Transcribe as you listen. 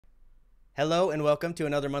Hello and welcome to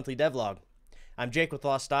another monthly devlog. I'm Jake with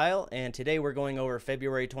Lost Style, and today we're going over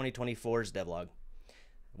February 2024's devlog.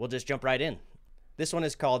 We'll just jump right in. This one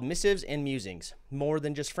is called Missives and Musings, More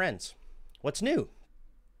Than Just Friends. What's new?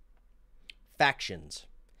 Factions.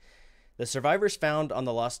 The survivors found on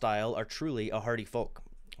the Lost Isle are truly a hardy folk.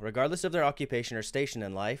 Regardless of their occupation or station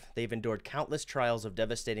in life, they've endured countless trials of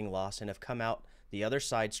devastating loss and have come out the other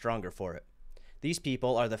side stronger for it. These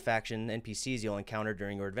people are the faction NPCs you'll encounter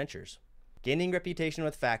during your adventures. Gaining reputation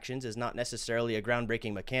with factions is not necessarily a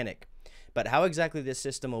groundbreaking mechanic, but how exactly this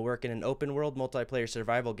system will work in an open-world multiplayer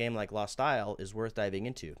survival game like Lost Isle is worth diving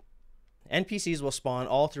into. NPCs will spawn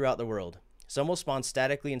all throughout the world. Some will spawn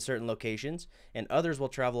statically in certain locations, and others will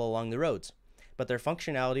travel along the roads, but their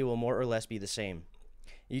functionality will more or less be the same.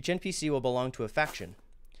 Each NPC will belong to a faction.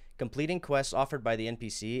 Completing quests offered by the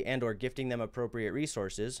NPC and or gifting them appropriate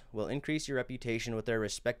resources will increase your reputation with their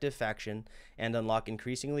respective faction and unlock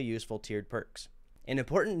increasingly useful tiered perks. An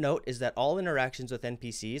important note is that all interactions with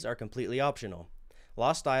NPCs are completely optional.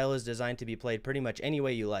 Lost Isle is designed to be played pretty much any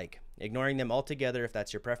way you like, ignoring them altogether if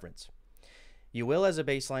that's your preference. You will as a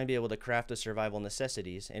baseline be able to craft the survival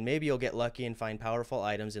necessities, and maybe you'll get lucky and find powerful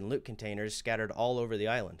items in loot containers scattered all over the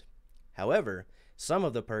island. However, some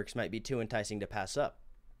of the perks might be too enticing to pass up.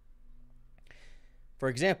 For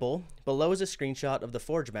example, below is a screenshot of the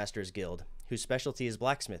Forge Masters Guild, whose specialty is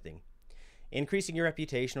blacksmithing. Increasing your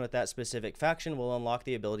reputation with that specific faction will unlock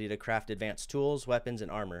the ability to craft advanced tools, weapons, and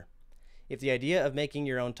armor. If the idea of making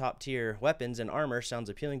your own top-tier weapons and armor sounds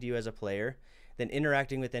appealing to you as a player, then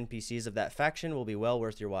interacting with NPCs of that faction will be well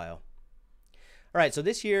worth your while. Alright, so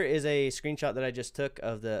this here is a screenshot that I just took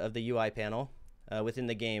of the UI panel within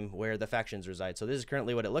the game where the factions reside. So this is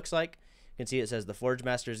currently what it looks like. You can see it says the Forge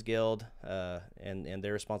Masters Guild, and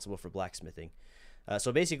they're responsible for blacksmithing.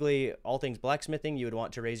 So basically, all things blacksmithing, you would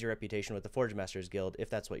want to raise your reputation with the Forge Masters Guild if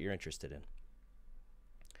that's what you're interested in.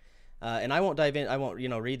 And I won't dive in, I won't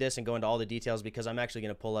read this and go into all the details because I'm actually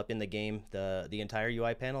going to pull up in the game the entire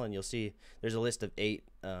UI panel, and you'll see there's a list of 8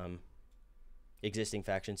 existing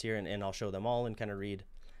factions here, and I'll show them all and kind of read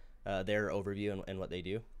their overview and what they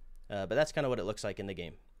do. But that's kind of what it looks like in the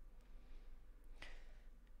game.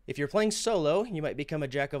 If you're playing solo, you might become a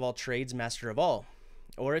jack of all trades, master of all.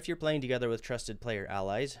 Or if you're playing together with trusted player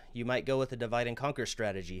allies, you might go with a divide and conquer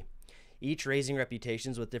strategy, each raising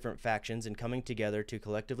reputations with different factions and coming together to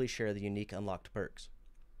collectively share the unique unlocked perks.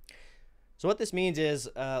 So what this means is,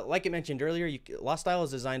 like I mentioned earlier, Lost Isle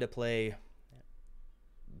is designed to play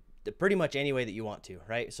pretty much any way that you want to,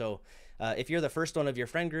 right? So if you're the first one of your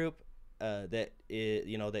friend group, that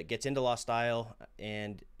gets into Lost Isle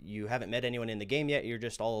and you haven't met anyone in the game yet, you're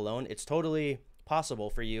just all alone, it's totally possible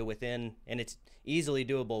for you and it's easily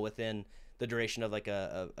doable within the duration of like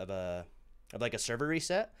a server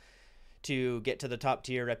reset to get to the top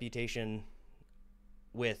tier reputation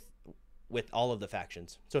with all of the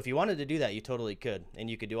factions. So if you wanted to do that, you totally could,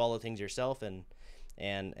 and you could do all the things yourself,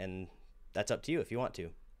 and that's up to you if you want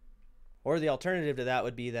to. Or the alternative to that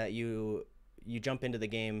would be that you jump into the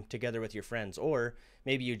game together with your friends, or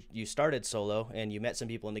maybe you started solo and you met some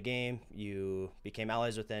people in the game, you became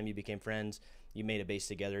allies with them, you became friends, you made a base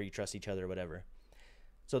together, you trust each other, whatever.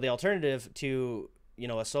 So the alternative to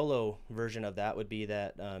a solo version of that would be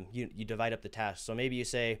that you divide up the tasks. So maybe you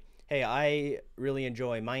say, hey, I really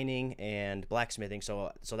enjoy mining and blacksmithing,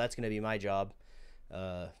 so that's going to be my job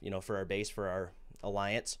for our base, for our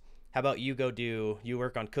alliance. How about you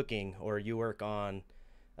work on cooking, or you work on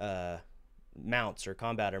mounts or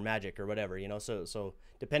combat or magic or whatever, so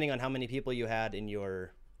depending on how many people you had in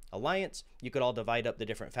your alliance, you could all divide up the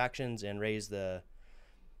different factions and raise the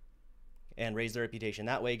reputation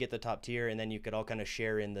that way, get the top tier, and then you could all kind of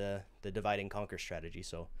share in the divide and conquer strategy.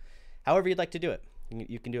 So however you'd like to do it,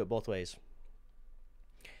 you can do it both ways.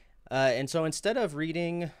 And so instead of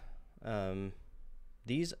reading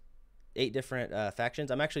these 8 different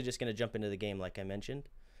factions, I'm actually just going to jump into the game like I mentioned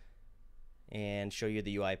and show you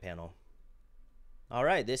the UI panel.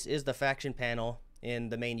 Alright, this is the faction panel in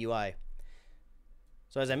the main UI.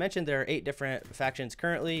 So as I mentioned, there are 8 different factions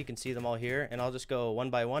currently. You can see them all here, and I'll just go one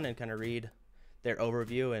by one and kind of read their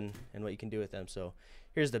overview and what you can do with them. So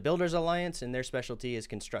here's the Builders Alliance, and their specialty is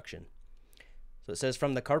construction. So it says,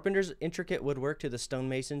 from the carpenter's intricate woodwork to the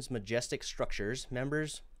stonemason's majestic structures,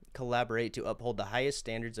 members collaborate to uphold the highest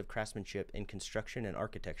standards of craftsmanship in construction and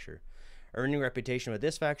architecture. Earning reputation with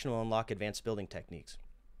this faction will unlock advanced building techniques.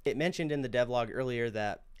 It mentioned in the devlog earlier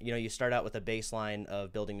that you start out with a baseline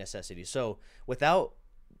of building necessities. So without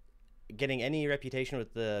getting any reputation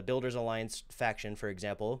with the Builders Alliance faction, for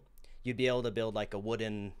example, you'd be able to build like a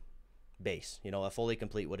wooden base, a fully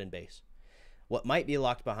complete wooden base. What might be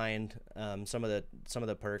locked behind some of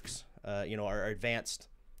the perks our advanced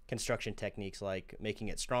construction techniques like making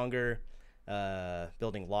it stronger,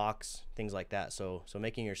 building locks, things like that. So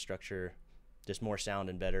making your structure just more sound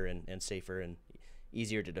and better and safer and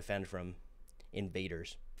easier to defend from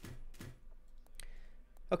invaders.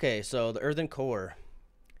 Okay, so the Earthen Core,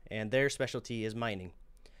 and their specialty is mining.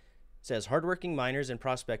 It says, hardworking miners and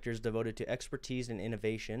prospectors devoted to expertise and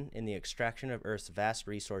innovation in the extraction of Earth's vast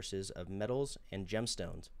resources of metals and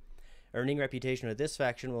gemstones. Earning reputation with this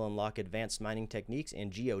faction will unlock advanced mining techniques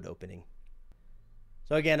and geode opening.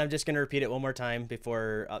 So again, I'm just going to repeat it one more time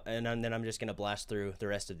before, and then I'm just going to blast through the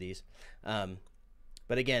rest of these.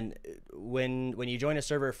 But again, when you join a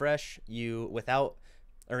server fresh, without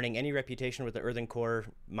earning any reputation with the Earthen Core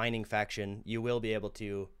mining faction, you will be able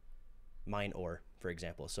to mine ore, for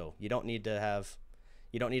example. So you don't need to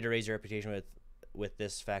raise your reputation with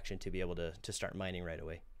this faction to be able to start mining right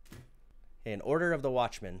away. Okay, an Order of the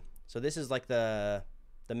Watchmen. So this is like the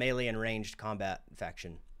melee and ranged combat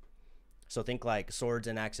faction. So think like swords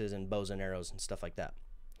and axes and bows and arrows and stuff like that.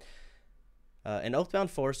 An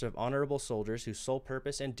oathbound force of honorable soldiers whose sole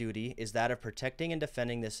purpose and duty is that of protecting and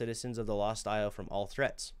defending the citizens of the Lost Isle from all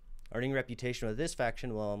threats. Earning reputation with this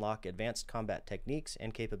faction will unlock advanced combat techniques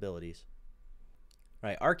and capabilities. All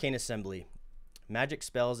right, Arcane Assembly. Magic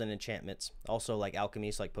spells and enchantments. Also like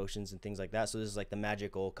alchemies, like potions and things like that. So this is like the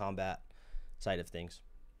magical combat side of things.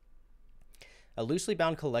 A loosely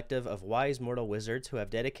bound collective of wise mortal wizards who have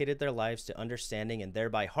dedicated their lives to understanding and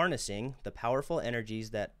thereby harnessing the powerful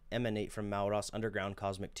energies that emanate from Malros' underground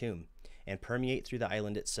cosmic tomb and permeate through the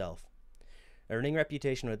island itself. Earning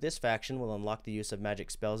reputation with this faction will unlock the use of magic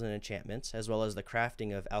spells and enchantments, as well as the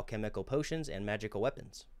crafting of alchemical potions and magical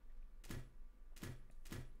weapons.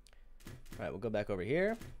 All right, we'll go back over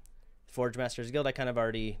here. Forge Masters Guild, I kind of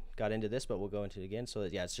already got into this, but we'll go into it again. So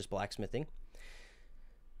yeah, it's just blacksmithing.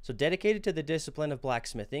 So dedicated to the discipline of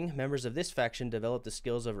blacksmithing, members of this faction develop the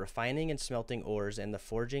skills of refining and smelting ores and the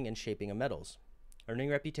forging and shaping of metals. Earning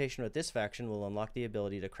reputation with this faction will unlock the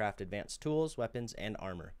ability to craft advanced tools, weapons, and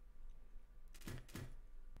armor.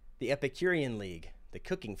 The Epicurean League, the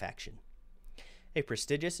cooking faction. A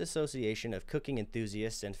prestigious association of cooking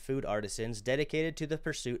enthusiasts and food artisans dedicated to the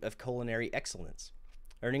pursuit of culinary excellence.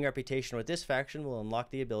 Earning reputation with this faction will unlock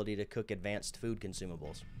the ability to cook advanced food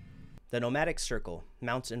consumables. The Nomadic Circle,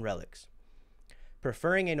 Mounts and Relics.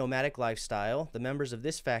 Preferring a nomadic lifestyle, the members of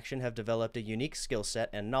this faction have developed a unique skill set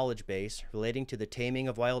and knowledge base relating to the taming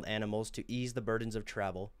of wild animals to ease the burdens of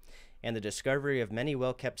travel, and the discovery of many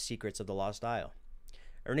well-kept secrets of the Lost Isle.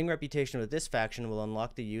 Earning reputation with this faction will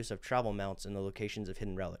unlock the use of travel mounts in the locations of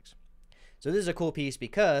hidden relics. So this is a cool piece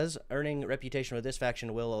because earning reputation with this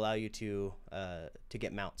faction will allow you to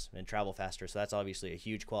get mounts and travel faster. So that's obviously a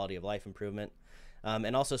huge quality of life improvement.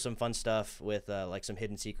 And also some fun stuff with like some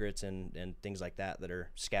hidden secrets and things like that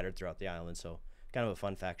are scattered throughout the island. So kind of a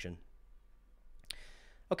fun faction.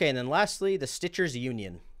 Okay, and then lastly, the Stitchers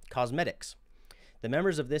Union, Cosmetics. The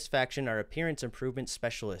members of this faction are appearance improvement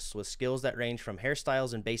specialists with skills that range from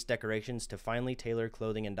hairstyles and base decorations to finely tailored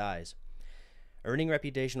clothing and dyes. Earning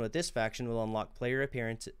reputation with this faction will unlock player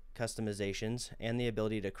appearance customizations and the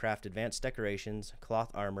ability to craft advanced decorations,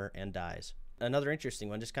 cloth armor, and dyes. Another interesting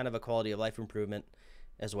one, just kind of a quality of life improvement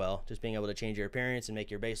as well, just being able to change your appearance and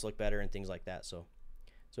make your base look better and things like that. So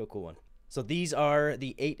a cool one. So these are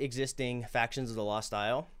the 8 existing factions of the Lost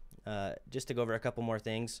Isle. Just to go over a couple more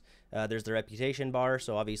things, there's the reputation bar,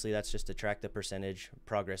 so obviously that's just to track the percentage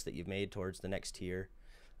progress that you've made towards the next tier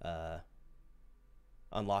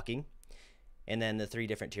unlocking, and then the 3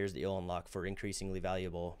 different tiers that you'll unlock for increasingly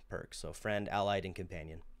valuable perks, so friend, allied, and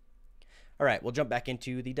companion. All right, we'll jump back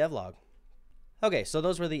into the devlog. Okay, so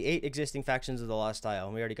those were the 8 existing factions of the Lost Isle,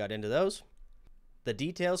 and we already got into those. The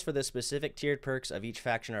details for the specific tiered perks of each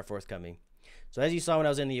faction are forthcoming. So as you saw when I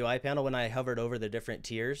was in the UI panel, when I hovered over the different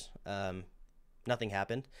tiers, nothing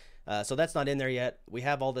happened. So that's not in there yet. We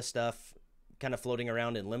have all this stuff kind of floating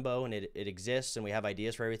around in limbo, and it exists, and we have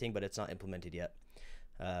ideas for everything, but it's not implemented yet.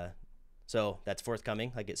 So that's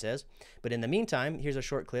forthcoming, like it says. But in the meantime, here's a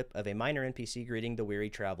short clip of a minor NPC greeting the weary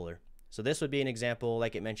traveler. So this would be an example,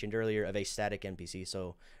 like it mentioned earlier, of a static NPC.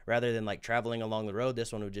 So rather than like traveling along the road,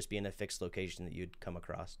 this one would just be in a fixed location that you'd come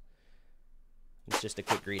across. It's just a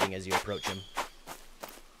quick greeting as you approach him.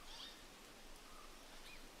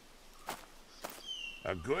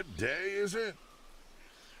 A good day, is it?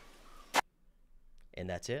 And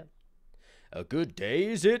that's it. A good day,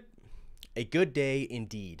 is it? A good day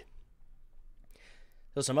indeed.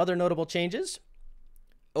 So some other notable changes.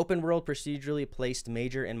 Open world procedurally placed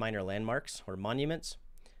major and minor landmarks or monuments.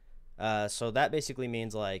 So that basically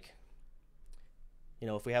means like,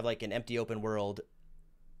 if we have like an empty open world,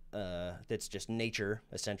 that's just nature,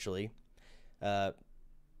 essentially. The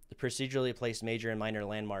procedurally placed major and minor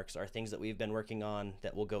landmarks are things that we've been working on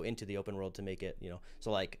that will go into the open world to make it,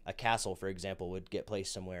 so like a castle, for example, would get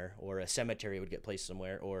placed somewhere, or a cemetery would get placed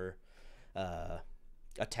somewhere, or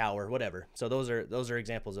a tower, whatever. So those are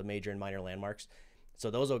examples of major and minor landmarks.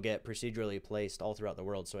 So those will get procedurally placed all throughout the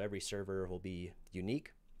world. So every server will be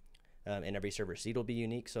unique, and every server seed will be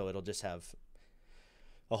unique. So it'll just have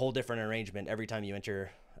a whole different arrangement every time you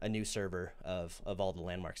enter a new server of all the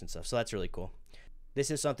landmarks and stuff. So that's really cool. This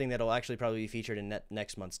is something that'll actually probably be featured in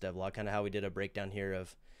next month's devlog, kind of how we did a breakdown here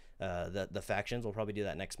of the factions. We'll probably do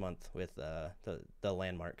that next month with the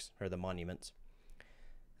landmarks, or the monuments.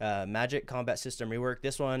 Magic combat system rework.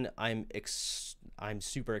 This one I'm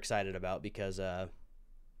super excited about because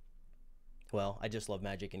well, I just love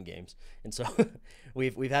Magic in games, and so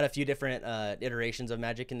we've had a few different iterations of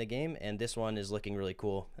Magic in the game, and this one is looking really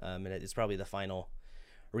cool. And it's probably the final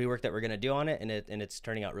rework that we're gonna do on it, and it's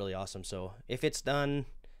turning out really awesome. So if it's done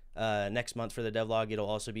next month for the devlog, it'll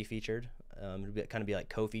also be featured. It'll kind of be like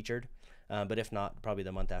co-featured, but if not, probably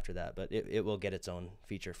the month after that. But it will get its own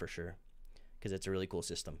feature for sure, because it's a really cool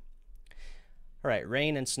system. All right,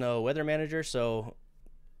 rain and snow weather manager. So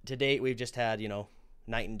to date, we've just had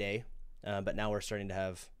night and day, but now we're starting to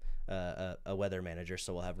have a weather manager.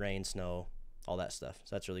 So we'll have rain, snow, all that stuff.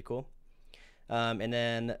 So that's really cool. And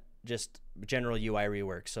then just general UI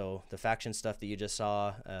rework. So the faction stuff that you just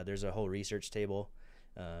saw, there's a whole research table,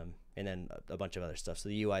 and then a bunch of other stuff. So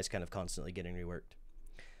the UI is kind of constantly getting reworked.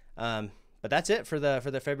 But that's it for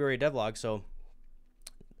the February devlog. So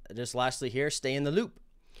just lastly here, stay in the loop.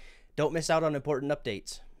 Don't miss out on important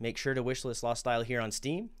updates. Make sure to wishlist Lost Isle here on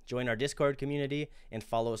Steam, join our Discord community, and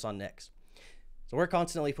follow us on Next. So we're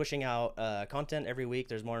constantly pushing out content every week.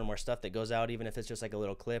 There's more and more stuff that goes out, even if it's just like a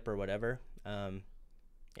little clip or whatever.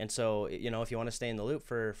 And so, if you want to stay in the loop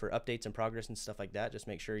for updates and progress and stuff like that, just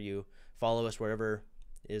make sure you follow us wherever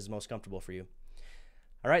is most comfortable for you.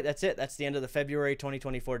 All right, that's it. That's the end of the February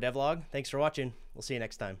 2024 devlog. Thanks for watching. We'll see you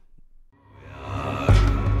next time.